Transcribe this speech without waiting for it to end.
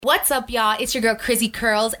What's up, y'all? It's your girl, Crizzy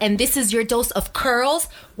Curls, and this is your dose of curls,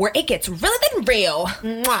 where it gets realer than real.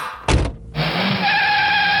 Mwah.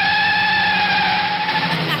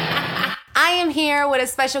 I am here with a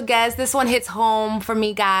special guest. This one hits home for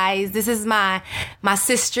me, guys. This is my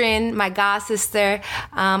sister, my god sister.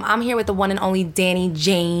 I'm here with the one and only Danny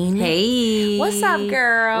Jane. Hey. What's up,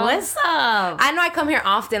 girl? What's up? I know I come here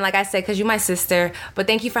often, like I said, because you're my sister. But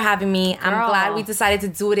thank you for having me. Girl. I'm glad we decided to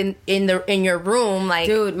do it in your room. Like,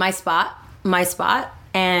 dude, my spot.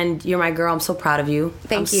 And you're my girl. I'm so proud of you.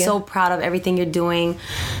 Thank you. I'm so proud of everything you're doing.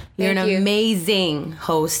 You're Thank you. Amazing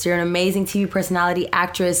host. You're an amazing TV personality,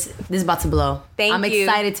 actress. This is about to blow. I'm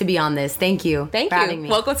excited to be on this. Thank you. Thank for you. having me.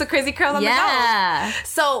 Welcome to Crizzy Curls on the Go.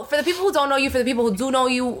 So, for the people who don't know you, for the people who do know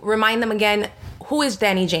you, remind them again, who is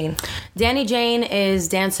Danny Jane? Danny Jane is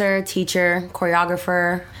dancer, teacher,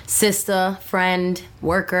 choreographer, sister, friend,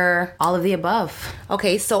 worker, all of the above.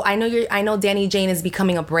 Okay, so I know Danny Jane is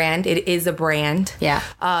becoming a brand. It is a brand. Yeah.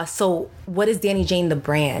 So what is Danny Jane the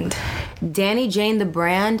brand? Danny Jane the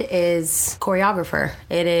brand is choreographer.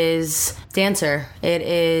 It is dancer. It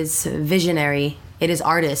is visionary. It is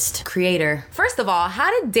artist, creator. First of all,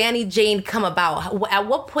 how did Danny Jane come about? At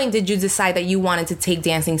what point did you decide that you wanted to take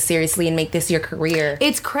dancing seriously and make this your career?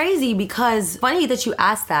 It's crazy because, funny that you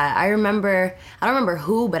asked that. I don't remember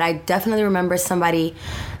who, but I definitely remember somebody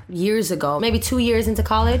years ago, maybe 2 years into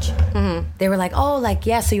college. Mm-hmm. They were like, oh, like,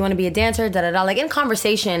 yeah, so you want to be a dancer, da-da-da. Like, in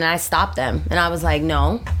conversation, and I stopped them. And I was like,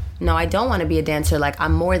 no, I don't want to be a dancer. Like,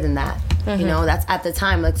 I'm more than that. Mm-hmm. You know, that's at the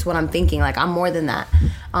time, that's what I'm thinking. Like, I'm more than that.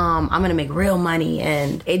 I'm gonna make real money.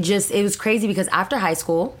 And it was crazy because after high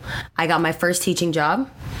school, I got my first teaching job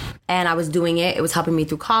and I was doing it. It was helping me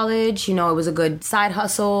through college. You know, it was a good side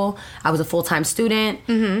hustle. I was a full-time student.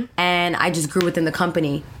 Mm-hmm. And I just grew within the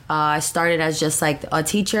company. I started as just like a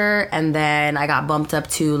teacher, and then I got bumped up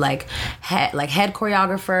to like head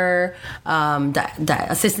choreographer,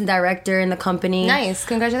 assistant director in the company. Nice,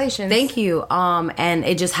 congratulations. Thank you. And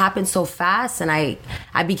it just happened so fast, and I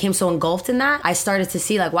became so engulfed in that. I started to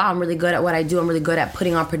see like, wow, I'm really good at what I do. I'm really good at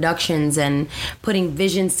putting on productions and putting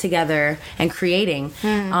visions together and creating.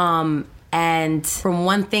 And from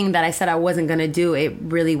one thing that I said I wasn't gonna do, it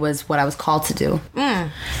really was what I was called to do.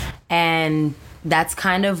 And that's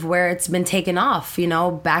kind of where it's been taken off, you know,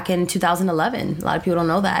 back in 2011. A lot of people don't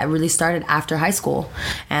know that. I really started after high school.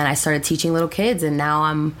 And I started teaching little kids, and now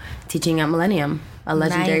I'm teaching at Millennium, a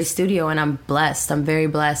legendary studio, and I'm blessed. I'm very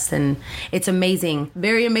blessed, and it's amazing.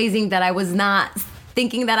 Very amazing that I was not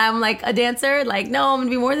thinking that I'm like a dancer, like, no, I'm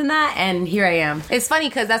gonna be more than that, and here I am. It's funny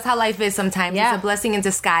because that's how life is sometimes. Yeah. It's a blessing in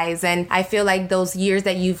disguise, and I feel like those years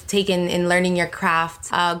that you've taken in learning your craft,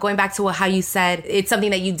 going back to how you said it's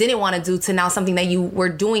something that you didn't want to do to now something that you were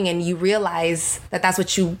doing, and you realize that that's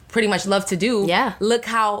what you pretty much love to do. Yeah. Look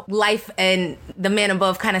how life and the man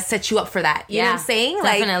above kind of set you up for that. You know what I'm saying?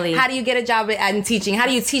 Definitely. Like, how do you get a job in teaching? How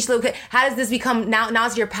do you teach little kids? How does this become, now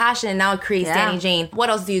it's your passion, and now it creates Danny Jane. What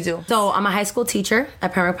else do you do? So I'm a high school teacher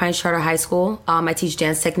at Pembroke Pines Charter High School. I teach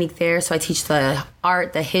dance technique there. So I teach the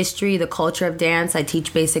art, the history, the culture of dance. I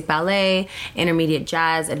teach basic ballet, intermediate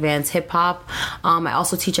jazz, advanced hip hop. I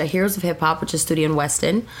also teach at Heroes of Hip Hop, which is a studio in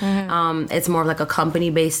Weston. Mm-hmm. It's more of like a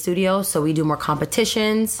company-based studio, so we do more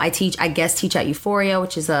competitions. I guest teach at Euphoria,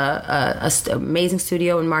 which is a amazing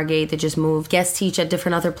studio in Margate that just moved. Guest teach at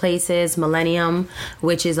different other places. Millennium,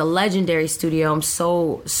 which is a legendary studio. I'm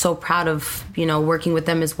so proud of, you know, working with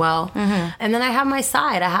them as well. Mm-hmm. And then I have my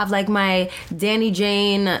side. I have like my Danny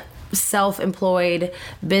Jane self-employed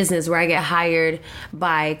business where I get hired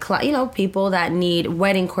by people that need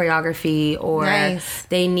wedding choreography, or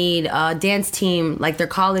they need a dance team, like their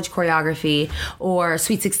college choreography, or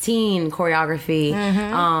Sweet 16 choreography,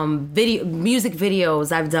 music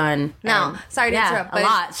videos I've done. Now, sorry to interrupt, but a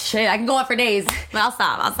lot. Shit, I can go on for days, but I'll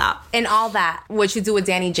stop. And all that, what you do with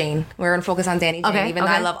Danny Jane, we're gonna focus on Danny Jane, even though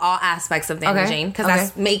I love all aspects of Danny Jane, because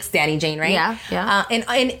that makes Danny Jane, right? Yeah.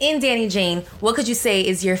 And in Danny Jane, what could you say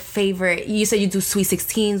is your favorite? You said you do Sweet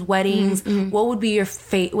 16s, weddings. Mm-hmm. What would be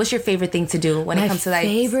what's your favorite thing to do when it comes to that? My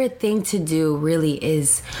favorite thing to do really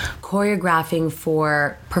is choreographing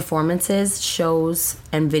for performances, shows,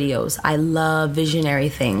 and videos. I love visionary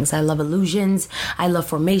things. I love illusions. I love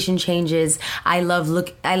formation changes. I love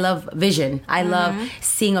vision. I love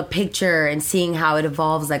seeing a picture and seeing how it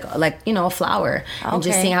evolves, like a flower, and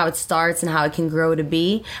just seeing how it starts and how it can grow to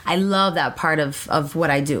be. I love that part of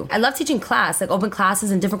what I do. I love teaching class, like open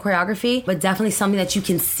classes and different choreography, but definitely something that you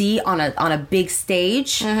can see on a big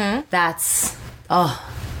stage. That's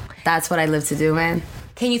what I live to do, man.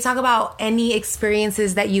 Can you talk about any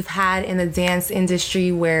experiences that you've had in the dance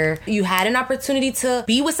industry where you had an opportunity to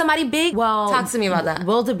be with somebody big? Well, talk to me about that.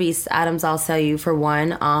 Wildebeest Adams, I'll tell you, for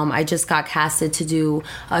one. I just got casted to do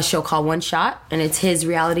a show called One Shot, and it's his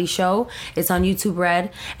reality show. It's on YouTube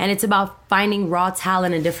Red, and it's about finding raw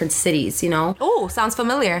talent in different cities, you know? Oh, sounds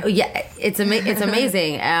familiar. Yeah, it's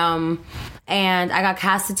amazing. And I got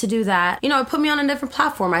casted to do that. You know, it put me on a different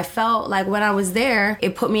platform. I felt like when I was there,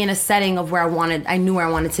 it put me in a setting of where I knew where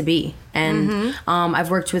I wanted to be. And I've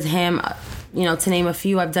worked with him, you know, to name a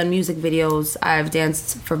few. I've done music videos. I've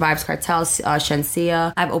danced for Vybz Kartel,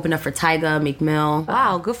 Shenseea. I've opened up for Tyga, Meek Mill.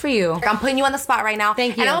 Wow, good for you. I'm putting you on the spot right now.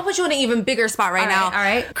 Thank you. And I'm gonna put you in an even bigger spot right now. All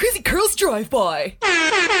right. Crazy Curls Drive-By.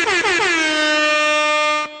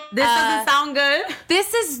 This doesn't sound good.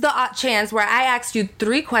 This is the chance where I asked you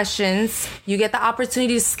 3 questions. You get the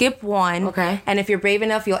opportunity to skip one. Okay. And if you're brave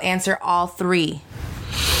enough, you'll answer all 3.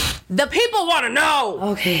 The people want to know.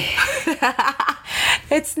 Okay.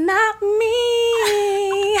 It's not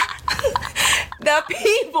me. The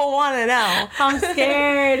people want to know. I'm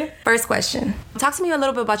scared. First question. Talk to me a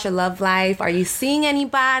little bit about your love life. Are you seeing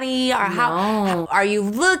anybody? Or how are you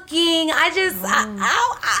looking?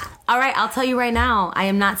 All right, I'll tell you right now, I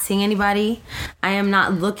am not seeing anybody. I am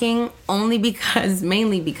not looking mainly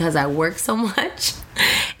because I work so much.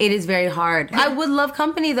 It is very hard. I would love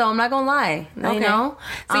company though, I'm not gonna lie. Okay. You know?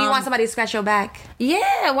 So you want somebody to scratch your back?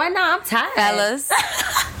 Yeah, why not? I'm tired. Fellas.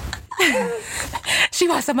 She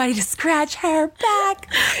wants somebody to scratch her back.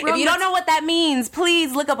 If you don't know what that means,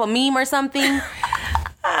 please look up a meme or something.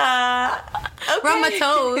 Rub my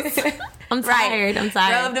toes. I'm tired. I'm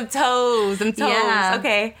tired. Rub them toes. Yeah.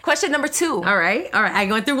 Okay. Question number 2. All right. I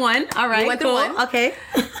went through one. All right. You went through one? Okay.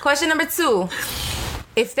 Question number 2.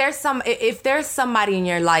 If there's somebody in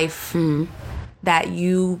your life that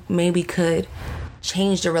you maybe could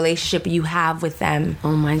change the relationship you have with them,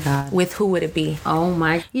 Oh my God. with who would it be? Oh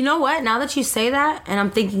my. You know what? Now that you say that and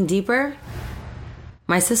I'm thinking deeper,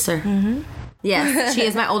 my sister. Mm-hmm. Yes, she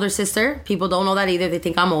is my older sister. People don't know that either. They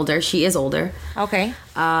think I'm older. She is older. Okay.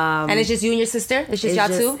 And it's just you and your sister? It's just y'all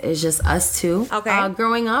two? It's just us two. Okay.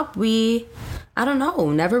 Growing up, I don't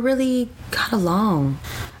know, never really got along.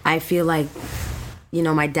 I feel like, you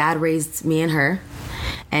know, my dad raised me and her,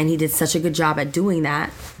 and he did such a good job at doing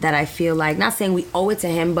that I feel like, not saying we owe it to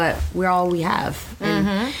him, but we're all we have.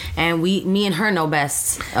 And me and her know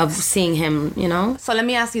best of seeing him, you know? So let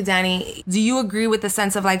me ask you, Danny, do you agree with the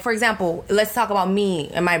sense of, like, for example, let's talk about me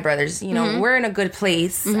and my brothers. You know, we're in a good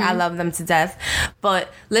place. I love them to death.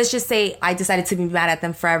 But let's just say I decided to be mad at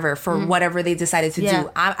them forever for whatever they decided to do.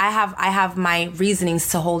 I have my reasonings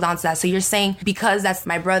to hold on to that. So you're saying because that's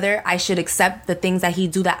my brother, I should accept the things that he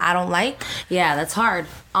do that I don't like? Yeah, that's hard.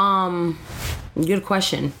 Good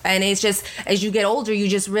question. And it's just, as you get older, you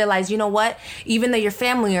just realize, you know what? Even though you're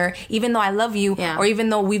family, or even though I love you, or even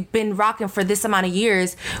though we've been rocking for this amount of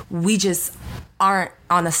years, we just aren't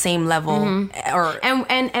on the same level. Or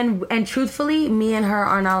And truthfully, me and her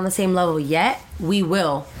are not on the same level yet. We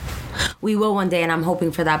will one day, and I'm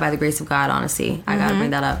hoping for that by the grace of God, honestly. I gotta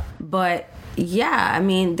bring that up. But yeah, I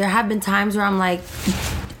mean, there have been times where I'm like,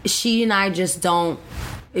 she and I just don't,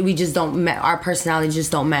 our personalities just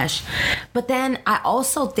don't mesh. But then I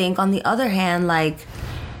also think, on the other hand, like,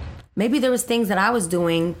 maybe there was things that I was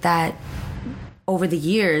doing that over the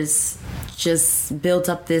years just built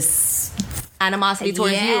up this animosity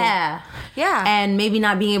towards you. Yeah. And maybe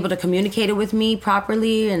not being able to communicate it with me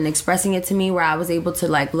properly and expressing it to me, where I was able to,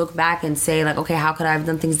 like, look back and say, like, okay, how could I have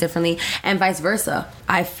done things differently? And vice versa.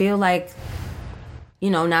 I feel like, you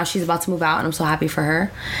know, now she's about to move out, and I'm so happy for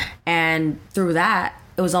her. And through that,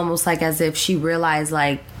 it was almost like as if she realized,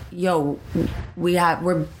 like, yo,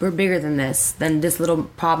 we're bigger than this little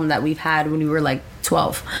problem that we've had when we were like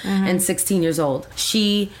 12 and 16 years old.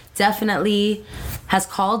 She definitely has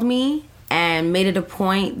called me and made it a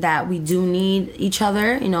point that we do need each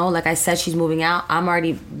other. You know, like I said, she's moving out. I'm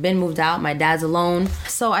already been moved out. My dad's alone.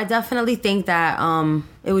 So I definitely think that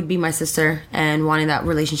it would be my sister, and wanting that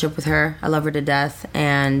relationship with her. I love her to death,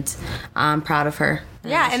 and I'm proud of her.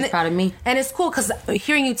 Yeah, she's proud of me. And it's cool because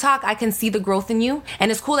hearing you talk, I can see the growth in you. And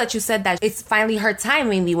it's cool that you said that it's finally her time,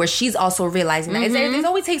 maybe, where she's also realizing that. It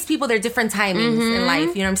always takes people their different timings in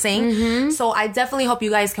life, you know what I'm saying? So I definitely hope you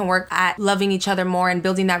guys can work at loving each other more and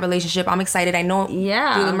building that relationship. I'm excited. I know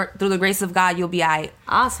through the grace of God, you'll be all right.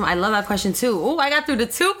 Awesome. I love that question, too. Oh, I got through the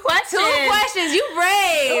 2 questions. 2 questions. You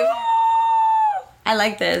brave. Ooh. I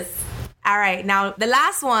like this. All right. Now, the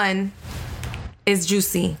last one is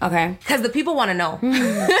juicy. Okay. Because the people want to know.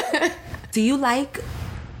 Do you like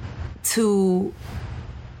to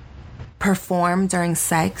perform during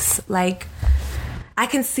sex? Like, I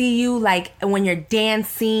can see you like when you're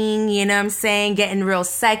dancing, you know what I'm saying, getting real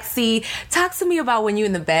sexy. Talk to me about when you're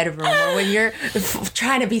in the bedroom or when you're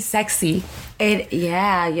trying to be sexy.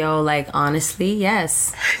 Like honestly,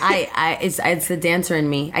 yes. It's the dancer in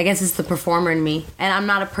me. I guess it's the performer in me. And I'm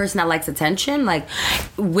not a person that likes attention, like,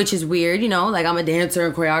 which is weird, you know, like I'm a dancer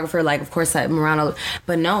and choreographer, like of course I'm around,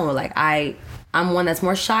 but no, like I'm one that's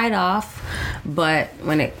more shied off, but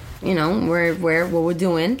when it, you know, what we're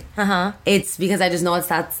doing, it's because I just know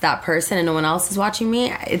that's that person and no one else is watching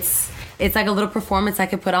me. It's like a little performance I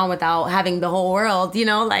could put on without having the whole world, you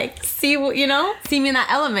know, like see me in that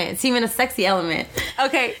element, see me in a sexy element.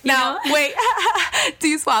 Okay, now wait, do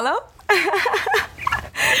you swallow?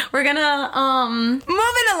 We're gonna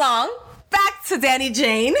moving along back to Danny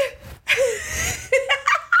Jane.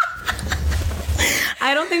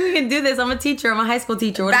 I don't think we can do this. I'm a teacher. I'm a high school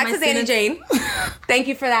teacher. Back to Danny Jane. Thank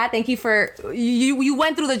you for that. Thank you for you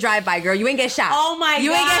went through the drive-by, girl. You ain't get shot. Oh my god.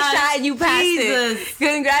 You ain't get shot and you passed it.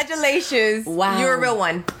 Congratulations. Wow. You're a real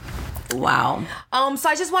one. Wow. So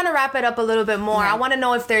I just want to wrap it up a little bit more. I want to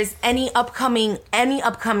know if there's any upcoming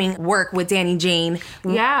work with Danny Jane.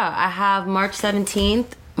 Yeah, I have March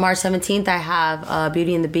 17th, I have a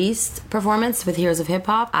Beauty and the Beast performance with Heroes of Hip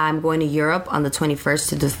Hop. I'm going to Europe on the 21st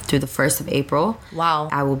through the 1st of April. Wow.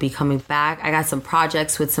 I will be coming back. I got some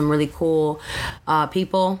projects with some really cool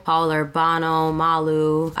people. Paula Urbano,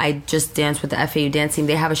 Malu. I just danced with the FAU dancing.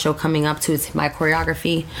 They have a show coming up too. It's my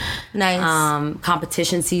choreography. Nice.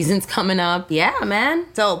 Competition season's coming up. Yeah, man.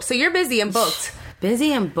 Dope. So you're busy and booked.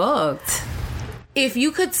 Busy and booked. If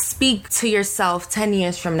you could speak to yourself 10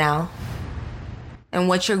 years from now, and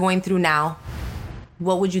what you're going through now,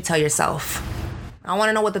 what would you tell yourself? I want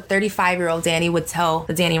to know what the 35-year-old Danny would tell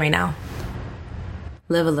the Danny right now.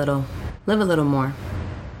 Live a little more.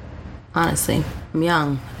 Honestly, I'm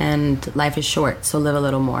young and life is short, so live a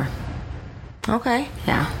little more. Okay.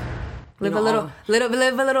 Yeah. Live a little,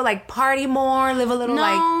 like party more. Live a little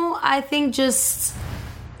like. No, I think just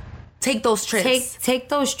take those trips. Take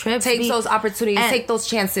those trips. Take those opportunities. Take those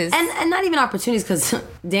chances. And not even opportunities, because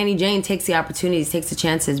Danny Jane takes the opportunities, takes the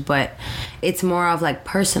chances, but it's more of like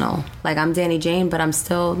personal. Like I'm Danny Jane, but I'm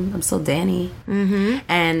still Danny. Mm-hmm.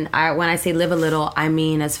 And when I say live a little, I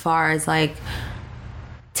mean as far as like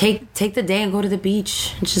take the day and go to the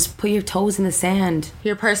beach and just put your toes in the sand.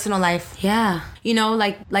 Your personal life. Yeah. You know,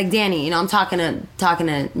 like Danny, you know, I'm talking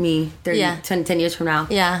to me 10 years from now.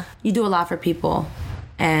 Yeah. You do a lot for people.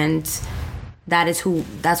 And that's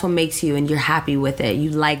what makes you, and you're happy with it.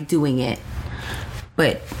 You like doing it.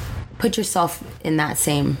 But put yourself in that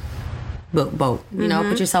same boat, you know,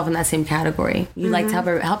 put yourself in that same category. You like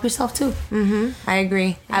to help yourself too. Mm-hmm. I agree.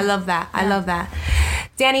 Yeah. I love that. Yeah. I love that.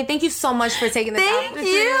 Danny, thank you so much for taking this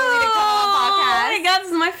opportunity to come on the podcast. Oh my God,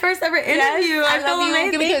 this is my first ever interview. Yes, I feel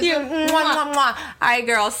amazing. Thank you. Mwah, mwah, mwah. All right,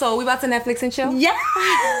 girl. So we about to Netflix and chill? Yeah.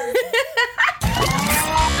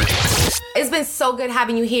 It's been so good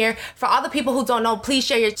having you here. For all the people who don't know, please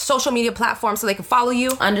share your social media platforms so they can follow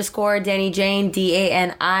you. _ Danny Jane,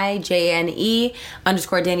 DANIJANE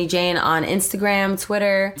 _ Danny Jane on Instagram,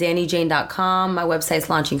 Twitter, DannyJane.com. My website's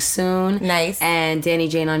launching soon. Nice. And Danny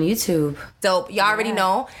Jane on YouTube. Dope. Y'all already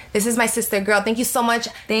know. This is my sister, girl. Thank you so much.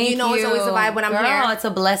 Thank you. You know it's always a vibe when I'm here. It's a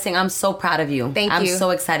blessing. I'm so proud of you. Thank you. I'm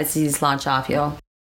so excited to see this launch off, yo.